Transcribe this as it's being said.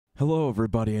Hello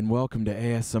everybody and welcome to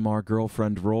ASMR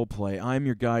Girlfriend Roleplay. I'm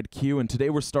your guide Q and today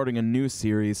we're starting a new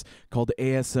series called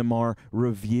ASMR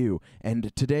Review.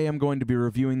 And today I'm going to be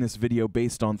reviewing this video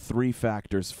based on three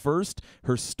factors. First,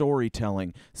 her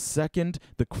storytelling. Second,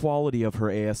 the quality of her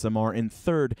ASMR. And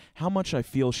third, how much I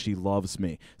feel she loves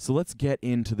me. So let's get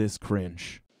into this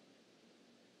cringe.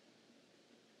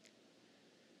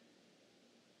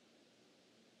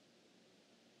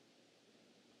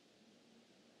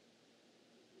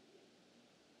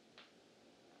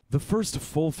 The first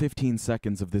full 15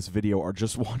 seconds of this video are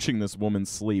just watching this woman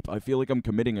sleep. I feel like I'm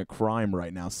committing a crime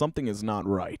right now. Something is not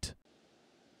right.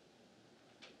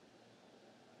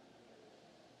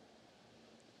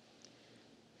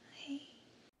 Hey.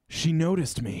 She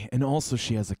noticed me, and also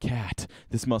she has a cat.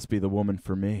 This must be the woman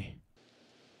for me.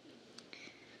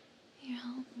 You're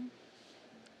home.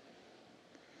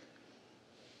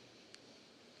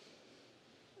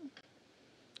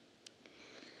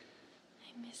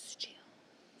 I missed you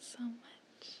so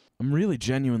much. I'm really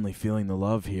genuinely feeling the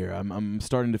love here. I'm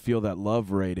starting to feel that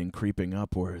love rating creeping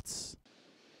upwards.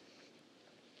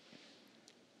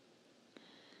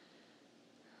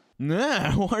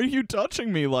 Nah, why are you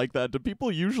touching me like that? Do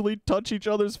people usually touch each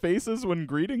other's faces when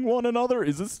greeting one another?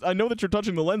 I know that you're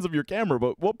touching the lens of your camera,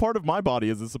 but what part of my body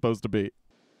is this supposed to be?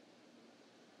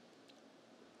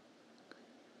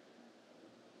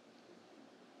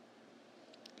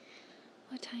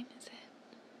 What time is it?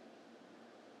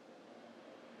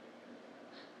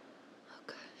 Oh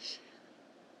gosh.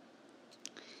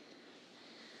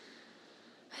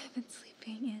 I've been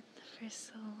sleeping in for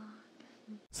so long.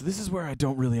 So this is where I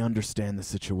don't really understand the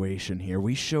situation here.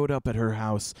 We showed up at her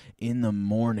house in the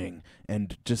morning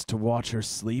and just to watch her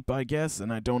sleep, I guess,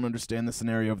 and I don't understand the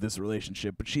scenario of this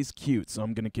relationship, but she's cute, so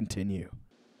I'm going to continue.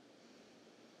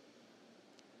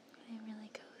 I'm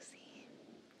really cozy.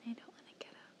 I don't want to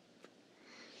get up.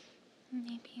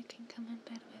 Maybe you can come in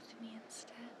bed with me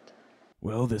instead.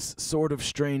 Well, this sort of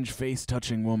strange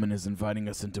face-touching woman is inviting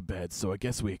us into bed, so I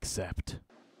guess we accept.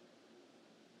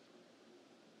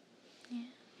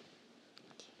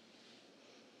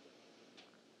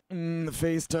 The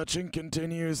face touching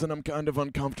continues, and I'm kind of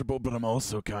uncomfortable, but I'm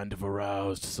also kind of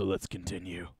aroused, so let's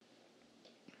continue.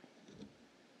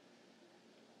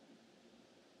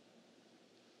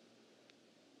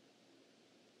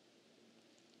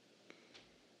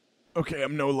 Okay,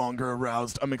 I'm no longer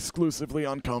aroused. I'm exclusively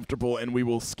uncomfortable, and we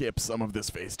will skip some of this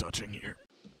face touching here.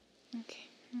 Okay,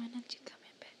 why don't you come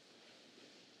in bed?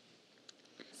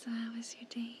 So how was your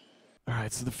day?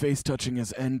 Alright, so the face touching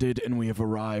has ended, and we have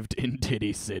arrived in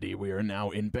Titty City. We are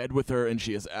now in bed with her, and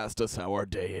she has asked us how our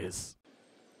day is.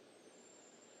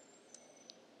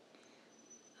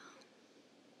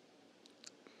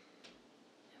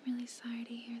 I'm really sorry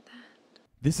to hear that.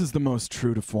 This is the most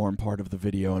true to form part of the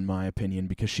video, in my opinion,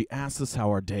 because she asks us how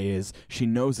our day is. She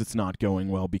knows it's not going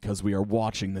well because we are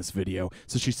watching this video,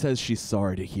 so she says she's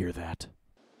sorry to hear that.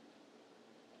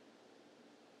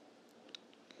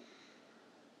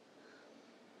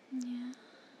 Yeah.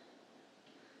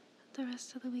 The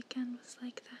rest of the weekend was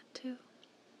like that too.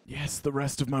 Yes, the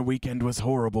rest of my weekend was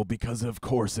horrible because of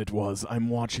course it was. I'm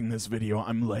watching this video.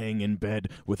 I'm laying in bed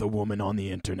with a woman on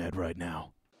the internet right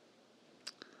now.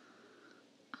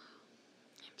 Oh,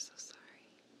 I'm so sorry.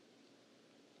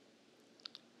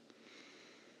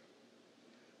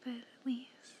 But at least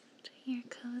you're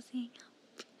cozying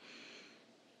up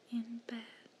in bed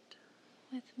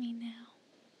with me now.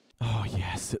 Oh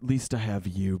yes, at least I have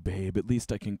you, babe. At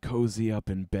least I can cozy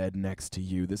up in bed next to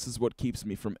you. This is what keeps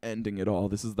me from ending it all.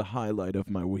 This is the highlight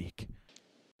of my week.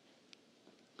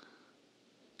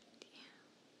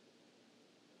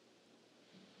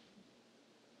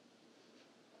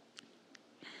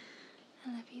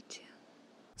 I love you too.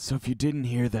 So if you didn't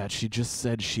hear that, she just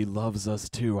said she loves us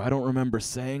too. I don't remember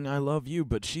saying I love you,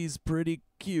 but she's pretty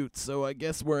cute, so I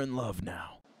guess we're in love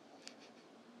now.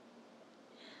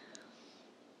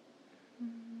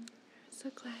 I'm so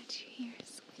glad you're here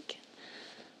so we can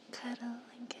cuddle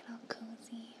and get all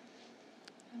cozy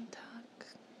and talk.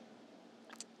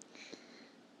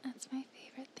 That's my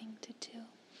favorite thing to do.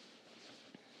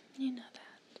 You know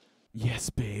that.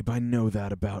 Yes, babe, I know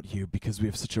that about you because we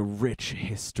have such a rich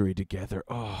history together.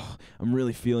 Oh, I'm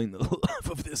really feeling the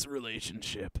love of this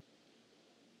relationship.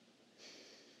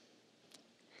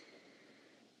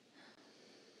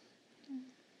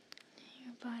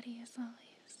 Your body is always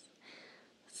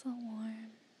so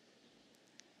warm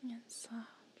and soft.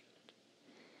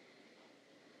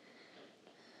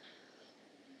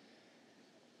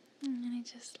 And I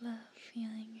just love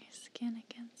feeling your skin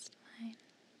against mine.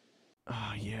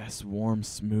 Ah, yes, warm,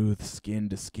 smooth,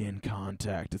 skin-to-skin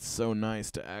contact. It's so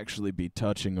nice to actually be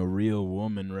touching a real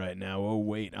woman right now. Oh,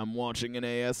 wait, I'm watching an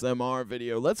ASMR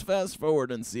video. Let's fast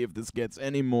forward and see if this gets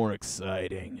any more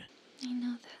exciting. I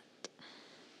know that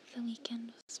the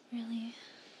weekend was really,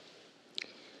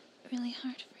 really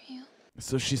hard for you.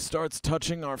 So she starts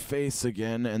touching our face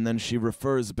again, and then she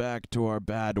refers back to our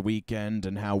bad weekend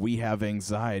and how we have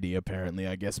anxiety, apparently.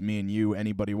 I guess me and you,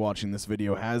 anybody watching this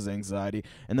video, has anxiety,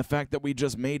 and the fact that we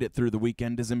just made it through the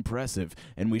weekend is impressive,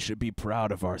 and we should be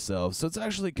proud of ourselves. So it's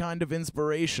actually kind of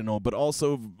inspirational, but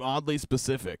also oddly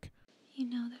specific. You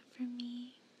know that for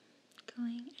me,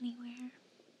 going anywhere,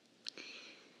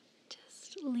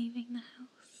 just leaving the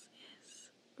house is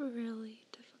really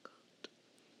difficult.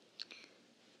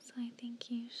 So I think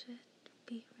you should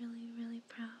be really, really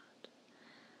proud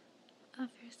of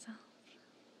yourself.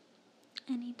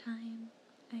 Anytime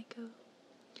I go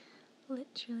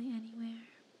literally anywhere,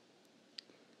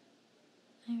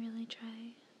 I really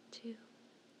try to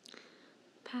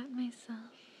pat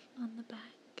myself on the back.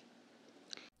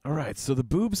 Alright, so the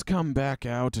boobs come back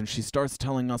out and she starts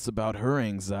telling us about her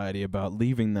anxiety about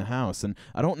leaving the house. And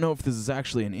I don't know if this is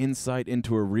actually an insight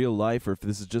into her real life or if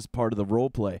this is just part of the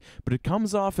roleplay, but it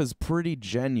comes off as pretty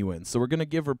genuine, so we're going to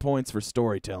give her points for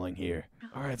storytelling here.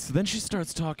 Alright, so then she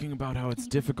starts talking about how it's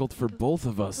difficult for both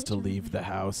of us to leave the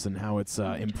house and how it's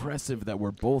impressive that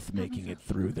we're both making it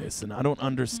through this. And I don't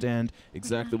understand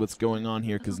exactly what's going on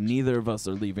here because neither of us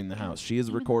are leaving the house. She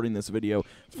is recording this video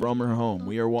from her home.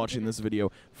 We are watching this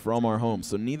video from our home,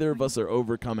 so neither of us are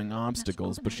overcoming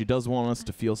obstacles, but she does want us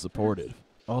to feel supported.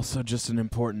 Also, just an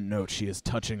important note, she is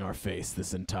touching our face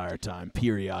this entire time,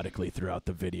 periodically throughout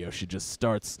the video. She just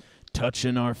starts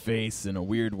touching our face in a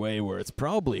weird way where it's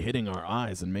probably hitting our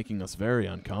eyes and making us very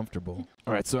uncomfortable.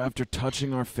 Alright, so after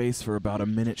touching our face for about a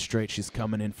minute straight, she's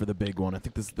coming in for the big one. I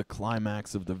think this is the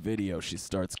climax of the video. She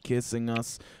starts kissing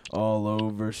us all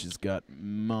over. She's got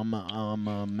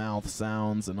mama mouth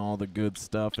sounds and all the good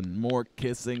stuff and more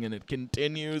kissing, and it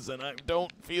continues, and I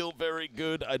don't feel very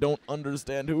good. I don't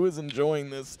understand who is enjoying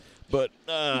this, but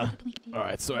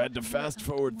alright, so I had to fast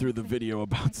forward through the video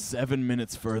about 7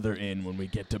 minutes further in when we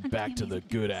get to back to the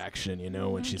good action, you know,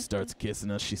 when she starts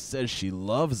kissing us. She says she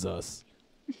loves us.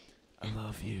 I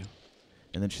love you.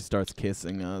 And then she starts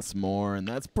kissing us more, and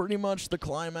that's pretty much the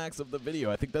climax of the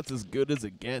video. I think that's as good as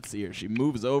it gets here. She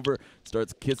moves over,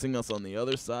 starts kissing us on the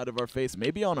other side of our face,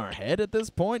 maybe on our head at this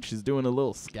point. She's doing a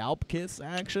little scalp kiss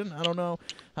action. I don't know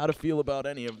how to feel about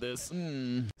any of this.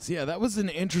 So yeah, that was an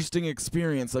interesting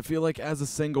experience. I feel like as a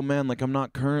single man, like I'm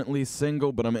not currently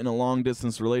single, but I'm in a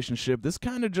long-distance relationship, this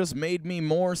kind of just made me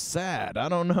more sad. I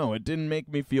don't know. It didn't make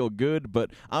me feel good,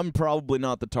 but I'm probably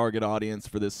not the target audience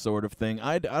for this sort of thing.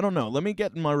 I don't know. Let me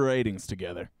get my ratings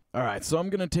together. Alright, so I'm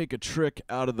going to take a trick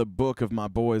out of the book of my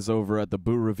boys over at the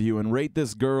Boo Review and rate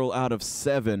this girl out of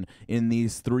 7 in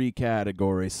these 3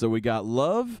 categories. So we got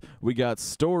love, we got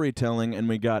storytelling, and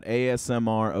we got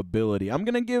ASMR ability. I'm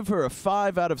going to give her a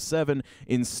 5 out of 7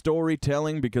 in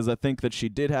storytelling because I think that she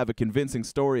did have a convincing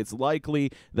story. It's likely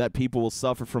that people will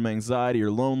suffer from anxiety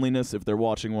or loneliness if they're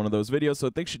watching one of those videos, so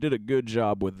I think she did a good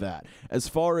job with that. As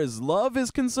far as love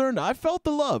is concerned, I felt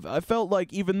the love. I felt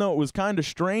like even though it was kind of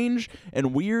strange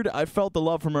and weird, I felt the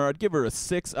love from her. I'd give her a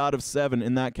 6 out of 7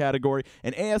 in that category.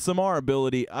 And ASMR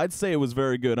ability, I'd say it was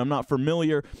very good. I'm not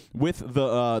familiar with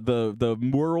the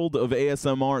world of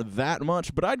ASMR that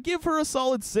much, but I'd give her a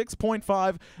solid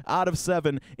 6.5 out of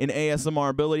 7 in ASMR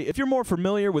ability. If you're more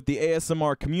familiar with the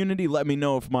ASMR community, let me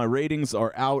know if my ratings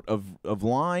are out of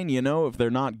line, you know, if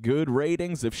they're not good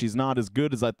ratings, if she's not as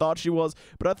good as I thought she was,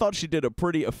 but I thought she did a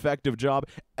pretty effective job.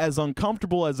 As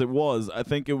uncomfortable as it was, I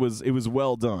think it was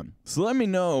well done. So let me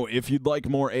know if you'd like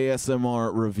more ASMR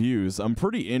reviews. I'm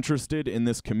pretty interested in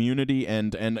this community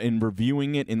and in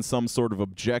reviewing it in some sort of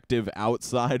objective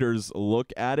outsider's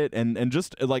look at it and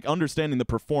just like understanding the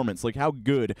performance. Like how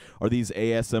good are these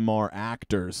ASMR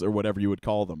actors or whatever you would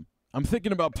call them? I'm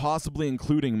thinking about possibly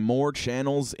including more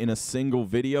channels in a single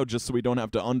video just so we don't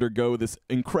have to undergo this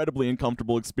incredibly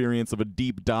uncomfortable experience of a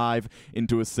deep dive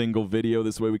into a single video.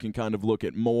 This way we can kind of look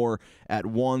at more at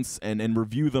once and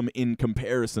review them in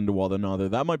comparison to one another.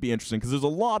 That might be interesting because there's a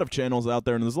lot of channels out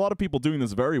there and there's a lot of people doing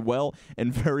this very well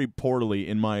and very poorly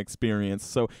in my experience.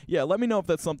 So yeah, let me know if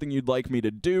that's something you'd like me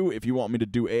to do. If you want me to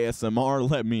do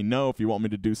ASMR, let me know. If you want me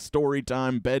to do story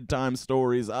time, bedtime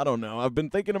stories, I don't know. I've been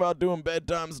thinking about doing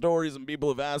bedtime stories and people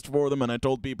have asked for them and I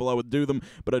told people I would do them,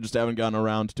 but I just haven't gotten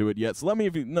around to it yet. So let me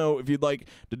know if you'd like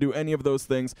to do any of those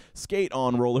things. Skate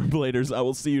on, rollerbladers. I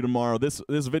will see you tomorrow. This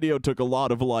video took a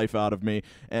lot of life out of me,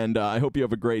 and I hope you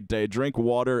have a great day. Drink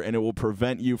water and it will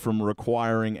prevent you from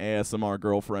requiring ASMR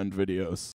girlfriend videos.